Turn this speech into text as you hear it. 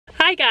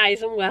Hi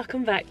guys and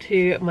welcome back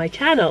to my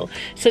channel.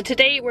 So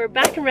today we're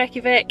back in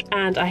Reykjavik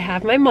and I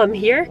have my mum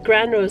here,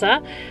 Gran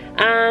Rosa,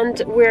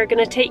 and we're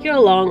going to take you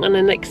along on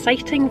an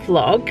exciting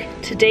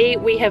vlog. Today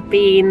we have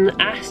been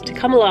asked to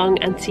come along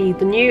and see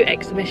the new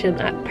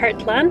exhibition at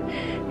Perlan,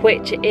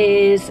 which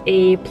is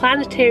a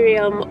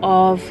planetarium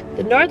of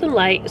the Northern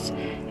Lights,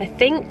 I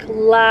think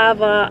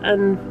lava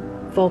and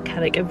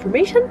volcanic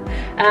information,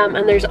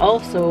 and there's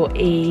also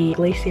a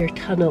glacier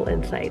tunnel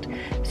inside.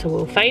 So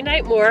we'll find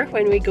out more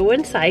when we go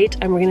inside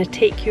and we're going to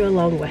take you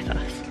along with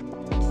us.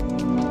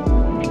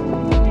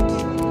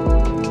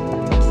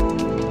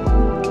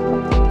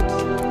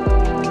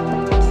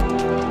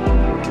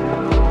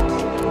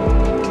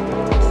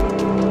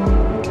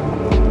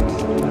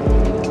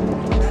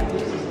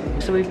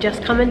 So we've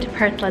just come into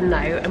Perlan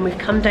now and we've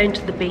come down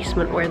to the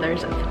basement where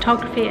there's a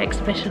photography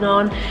exhibition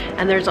on,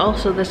 and there's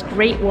also this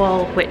great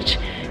wall which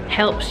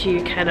helps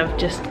you kind of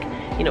just,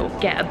 you know,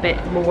 get a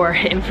bit more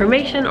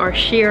information or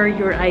share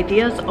your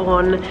ideas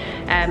on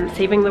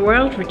saving the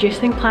world,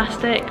 reducing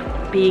plastic,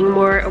 being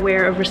more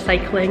aware of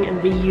recycling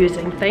and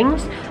reusing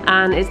things.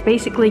 And it's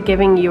basically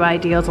giving you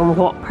ideas on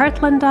what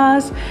Perlan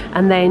does,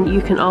 and then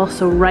you can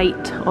also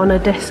write on a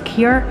disc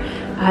here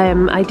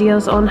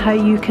ideas on how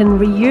you can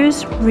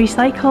reuse,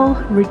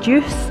 recycle,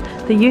 reduce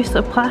the use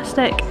of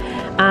plastic,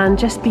 and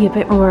just be a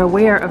bit more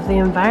aware of the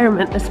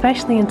environment,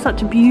 especially in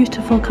such a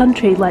beautiful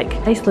country like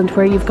Iceland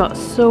where you've got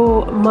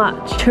so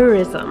much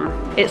tourism.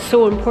 It's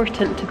so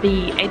important to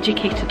be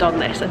educated on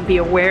this and be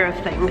aware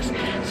of things.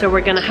 So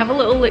we're going to have a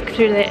little look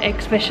through the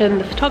exhibition,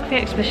 the photography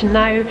exhibition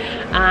now,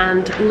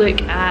 and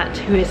look at,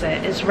 who is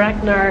it? It's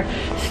Ragnar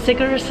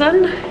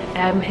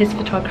Sigurðsson, his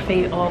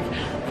photography of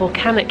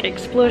volcanic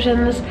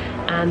explosions,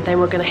 and then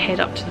we're going to head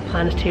up to the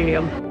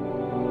planetarium.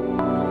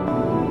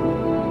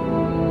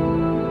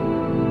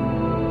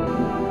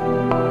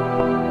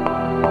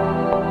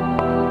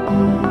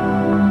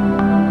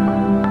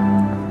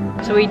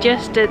 So we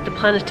just did the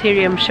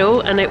planetarium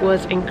show and it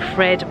was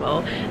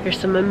incredible. There's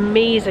some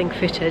amazing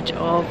footage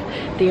of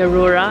the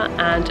Aurora,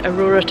 and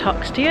Aurora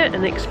talks to you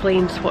and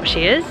explains what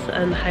she is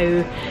and how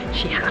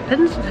she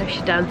happens and how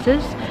she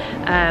dances,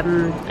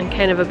 and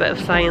kind of a bit of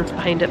science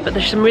behind it. But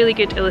there's some really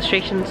good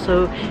illustrations,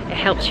 so it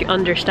helps you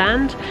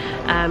understand,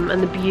 and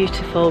the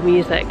beautiful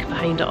music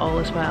behind it all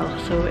as well.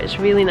 So it's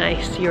really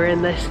nice. You're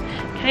in this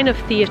kind of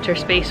theatre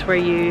space where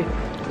you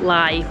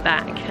lie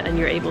back and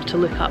you're able to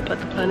look up at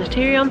the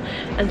planetarium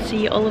and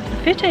see all of the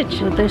footage.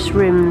 So this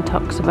room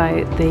talks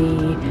about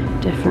the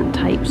different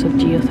types of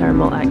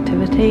geothermal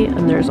activity,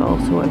 and there's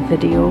also a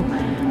video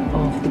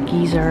of the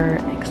geyser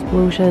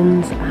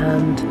explosions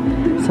and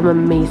some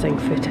amazing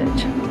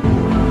footage.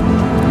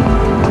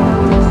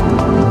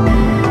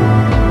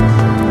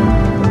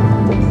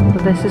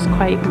 This is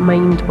quite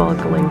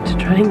mind-boggling to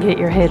try and get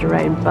your head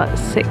around, but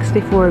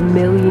 64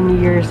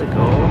 million years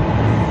ago,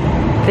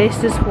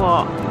 this is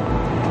what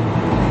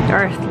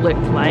Earth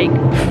looked like.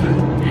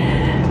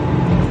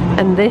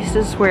 And this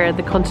is where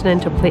the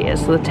continental plate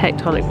is, so the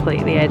tectonic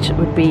plate, the edge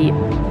would be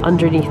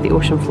underneath the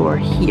ocean floor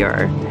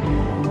here.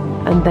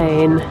 And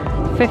then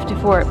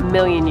 54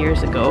 million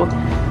years ago,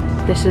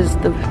 this is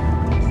the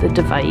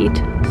divide,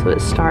 so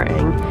it's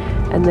starting,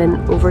 and then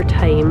over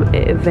time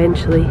it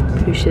eventually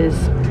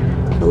pushes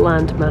the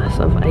landmass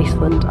of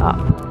Iceland up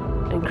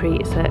and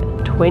creates it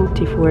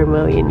 24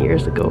 million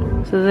years ago.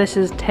 So this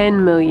is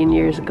 10 million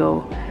years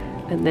ago,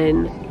 and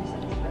then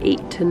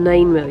 8 to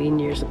 9 million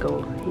years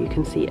ago you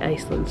can see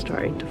Iceland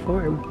starting to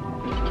form.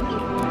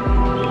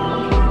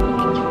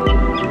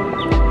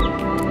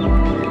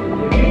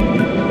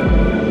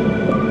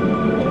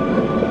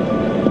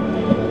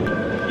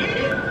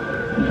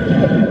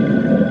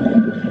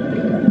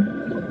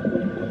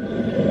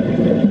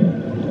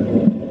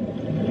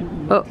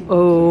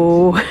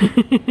 Uh-oh,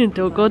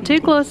 don't go too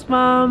close,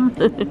 Mom.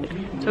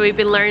 So we've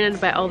been learning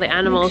about all the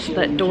animals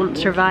that don't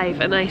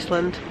survive in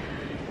Iceland,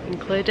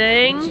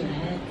 including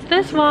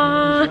this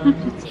one.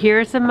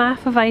 Here's a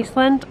map of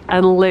Iceland,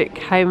 and look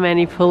how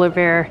many polar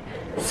bear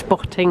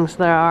spottings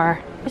there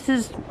are. This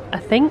is, I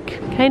think,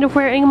 kind of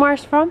where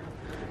Ingmar's from.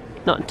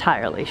 Not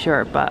entirely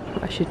sure, but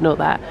I should know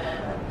that.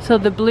 So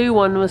the blue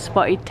one was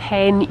spotted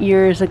 10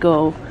 years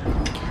ago.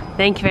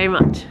 Thank you very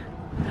much.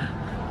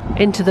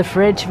 Into the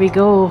fridge we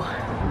go.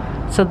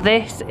 So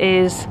this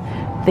is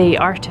the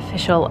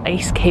artificial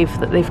ice cave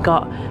that they've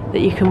got,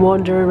 that you can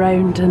wander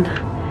around and,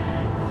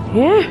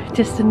 yeah,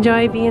 just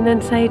enjoy being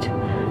inside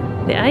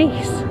the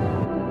ice.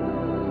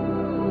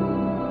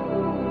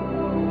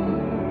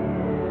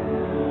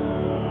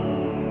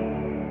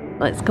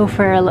 Let's go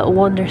for a little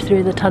wander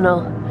through the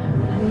tunnel.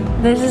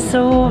 This is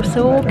so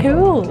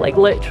cool. Like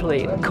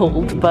literally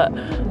cold, but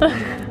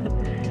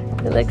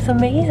it looks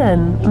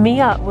amazing.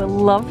 Mia will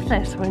love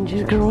this when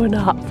she's growing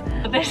up.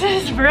 This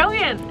is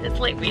brilliant. It's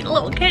like being a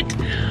little kid.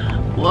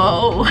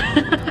 Whoa.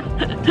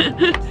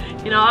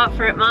 You know what,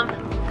 for it, Mum?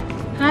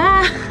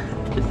 Ah.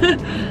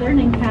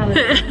 Burning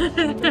calories.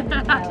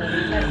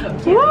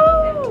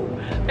 Woo!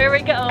 There we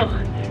go.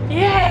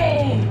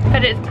 Yay!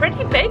 But it's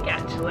pretty big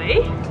actually.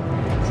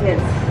 It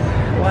is.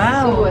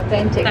 Wow. So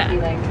authentic That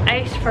feeling.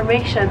 ice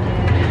formation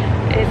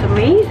is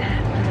amazing.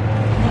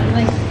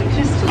 Like the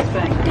crystals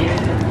back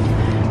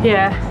there.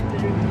 Yeah.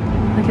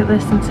 Look at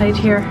this inside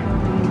here.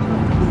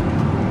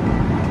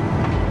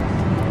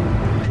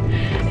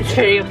 It's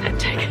very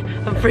authentic.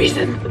 I'm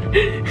freezing.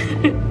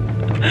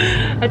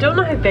 I don't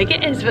know how big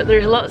it is, but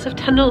there's lots of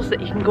tunnels that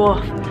you can go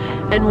off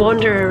and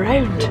wander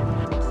around.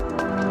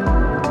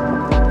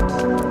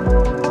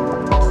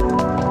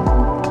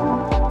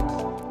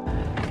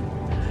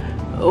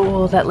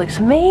 Oh, that looks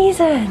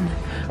amazing!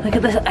 Look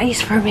at this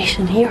ice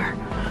formation here.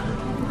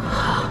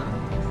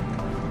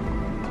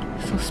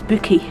 So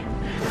spooky.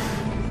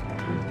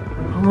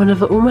 One of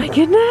the, oh my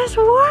goodness,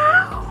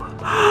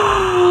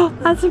 wow!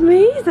 That's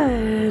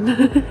amazing!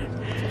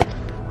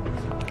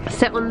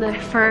 Sit on the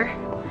fur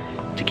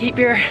to keep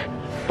your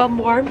bum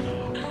warm.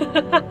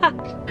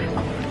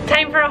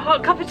 Time for a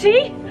hot cup of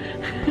tea?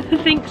 I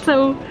think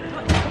so.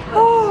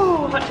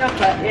 Oh, hot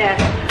chocolate,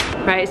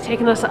 yeah. Right, it's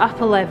taken us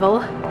up a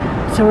level.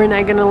 So we're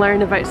now going to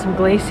learn about some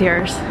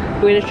glaciers.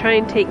 We're going to try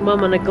and take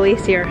Mum on a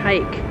glacier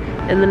hike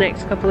in the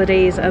next couple of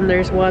days, and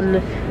there's one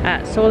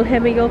at Sonia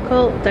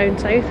down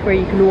south where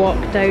you can walk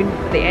down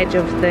the edge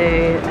of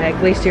the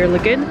glacier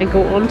lagoon and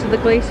go onto the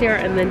glacier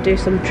and then do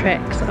some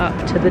treks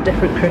up to the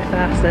different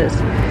crevasses.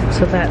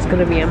 So that's going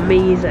to be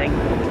amazing.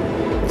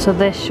 So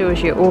this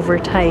shows you over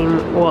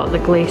time what the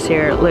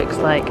glacier looks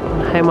like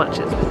and how much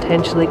it's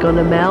potentially going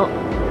to melt.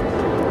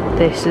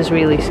 This is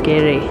really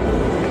scary.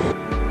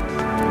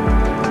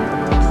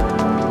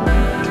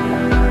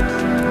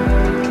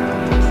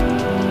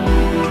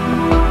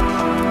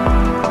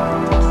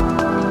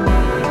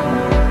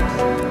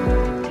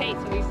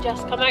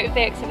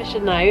 The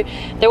exhibition now.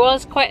 There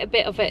was quite a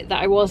bit of it that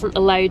I wasn't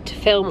allowed to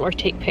film or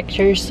take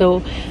pictures,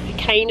 so I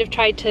kind of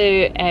tried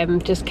to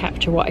just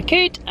capture what I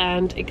could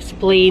and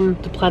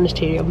explain the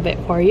planetarium bit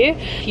for you.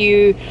 If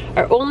you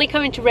are only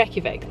coming to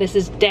Reykjavik, this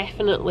is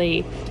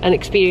definitely an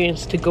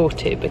experience to go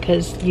to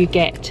because you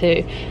get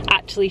to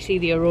actually see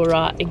the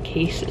Aurora in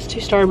case it's too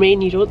stormy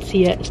and you don't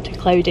see it, it's too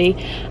cloudy.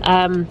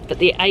 But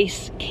the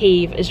ice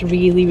cave is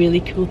really,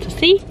 really cool to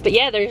see. But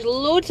yeah, there's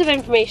loads of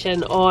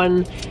information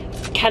on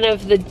kind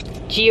of the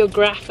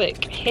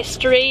geographic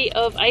history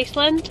of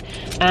Iceland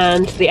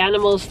and the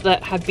animals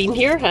that have been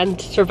here and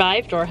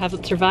survived or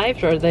haven't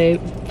survived, or the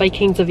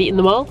Vikings have eaten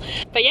them all.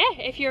 But yeah,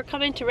 if you're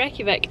coming to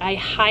Reykjavik, I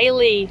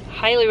highly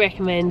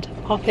recommend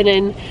hopping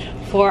in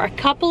for a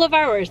couple of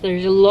hours.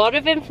 There's a lot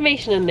of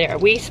information in there.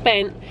 We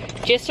spent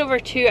just over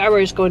 2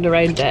 hours going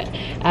around it,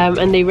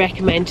 and they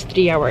recommend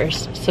 3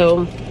 hours.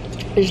 So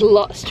there's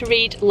lots to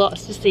read,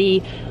 lots to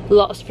see,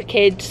 lots for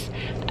kids,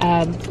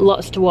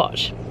 lots to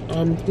watch.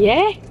 And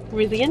yeah,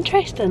 really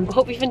interesting. I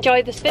hope you've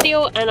enjoyed this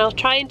video, and I'll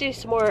try and do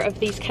some more of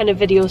these kind of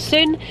videos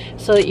soon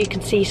so that you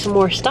can see some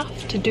more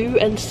stuff to do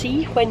and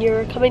see when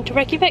you're coming to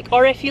Reykjavik,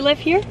 or if you live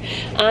here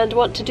and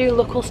want to do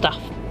local stuff.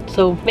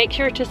 So make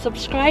sure to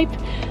subscribe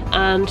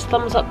and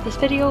thumbs up this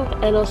video,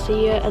 and I'll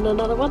see you in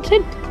another one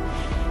soon.